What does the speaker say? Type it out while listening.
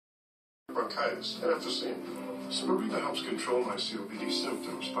bronchitis and emphysema. Spiriva helps control my COPD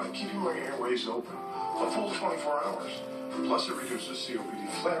symptoms by keeping my airways open a full 24 hours. Plus, it reduces COPD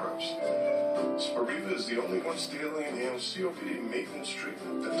flare-ups. Spiriva is the only once-daily inhaled COPD maintenance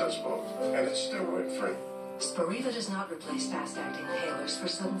treatment that does both, and it's steroid-free. Spiriva does not replace fast-acting inhalers for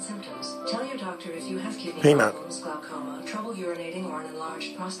sudden symptoms. Tell your doctor if you have kidney Peanut. problems, glaucoma, trouble urinating, or an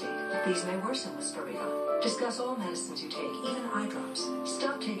enlarged prostate. These may worsen with Spiriva. Discuss all medicines you take, even eye drops.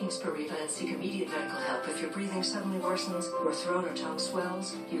 Stop taking Spiriva and seek immediate medical help if your breathing suddenly worsens, your throat or tongue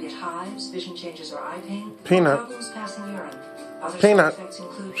swells, you get hives, vision changes, or eye pain, Peanut. problems passing urine. Other Peanut. side effects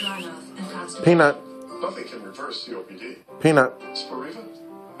include dry mouth and constipation. Peanut. Nothing can reverse COPD. Peanut. Spiriva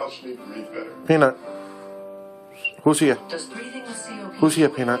helps me breathe better. Peanut. Who's here? Does breathing with COPD Who's here,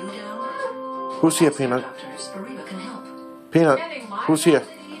 weigh Peanut? you down? Who's here, Ask your Peanut? doctor if Spiriva can help. Peanut. Who's here?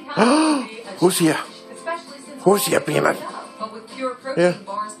 Who's here? Who's here, Peanut? But with pure protein Yeah.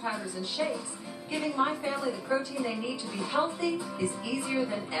 bars, powders, and shakes, giving my family the protein they need to be healthy is easier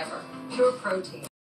than ever. Pure protein.